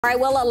All right,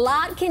 well, a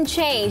lot can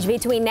change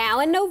between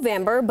now and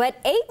November, but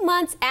 8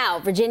 months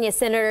out, Virginia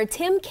Senator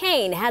Tim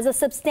Kaine has a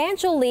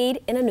substantial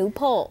lead in a new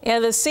poll. Yeah,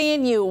 the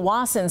CNU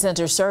Wasson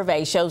Center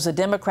survey shows a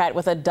Democrat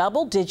with a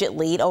double-digit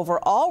lead over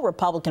all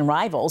Republican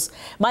rivals.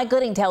 Mike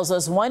Gooding tells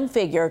us one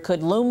figure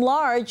could loom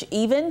large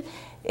even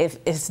if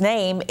his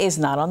name is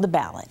not on the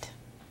ballot.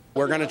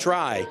 We're going to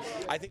try.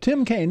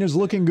 Tim Kaine is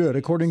looking good,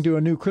 according to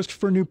a new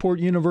Christopher Newport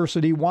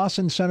University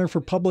Wasson Center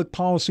for Public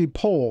Policy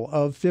poll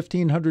of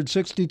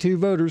 1,562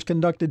 voters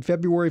conducted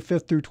February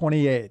 5th through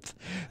 28th.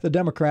 The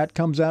Democrat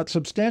comes out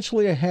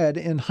substantially ahead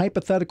in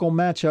hypothetical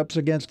matchups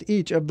against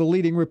each of the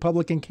leading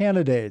Republican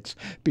candidates,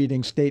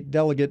 beating State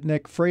Delegate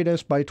Nick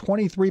Freitas by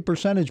 23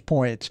 percentage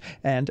points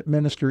and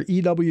Minister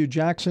E.W.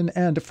 Jackson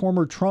and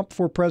former Trump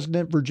for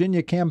President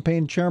Virginia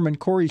campaign chairman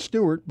Corey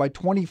Stewart by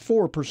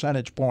 24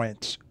 percentage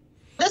points.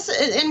 This,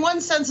 in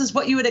one sense, is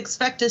what you would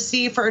expect to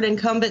see for an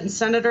incumbent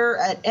senator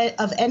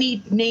of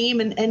any name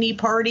in any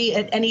party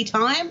at any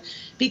time,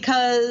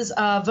 because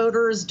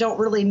voters don't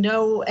really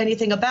know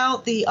anything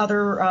about the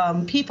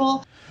other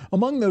people.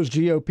 Among those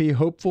GOP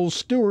hopefuls,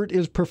 Stewart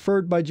is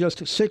preferred by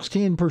just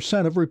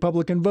 16% of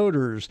Republican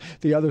voters.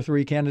 The other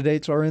three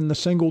candidates are in the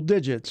single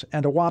digits,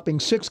 and a whopping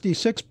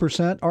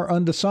 66% are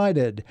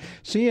undecided.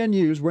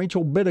 CNU's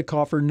Rachel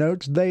Bidikofer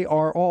notes they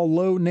are all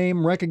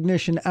low-name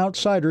recognition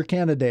outsider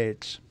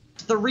candidates.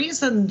 The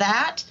reason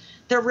that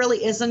there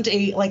really isn't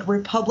a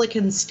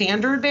Republican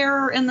standard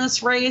bearer in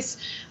this race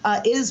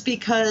is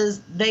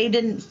because they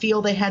didn't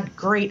feel they had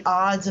great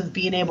odds of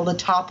being able to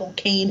topple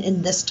Kaine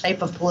in this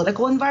type of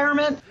political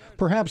environment.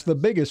 Perhaps the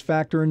biggest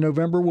factor in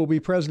November will be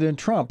President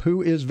Trump,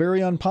 who is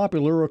very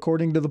unpopular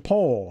according to the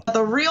poll.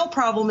 The real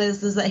problem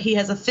is that he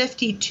has a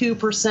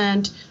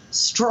 52%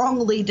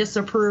 strongly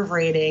disapprove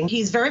rating.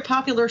 He's very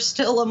popular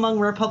still among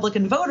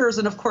Republican voters,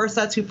 and of course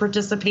that's who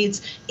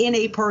participates in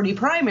a party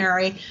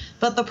primary.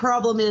 But the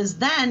problem is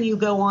then you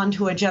go on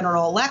to a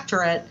general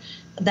electorate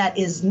that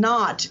is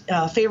not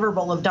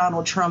favorable of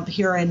Donald Trump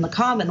here in the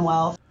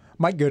Commonwealth.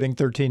 Mike Gooding,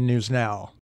 13 News Now.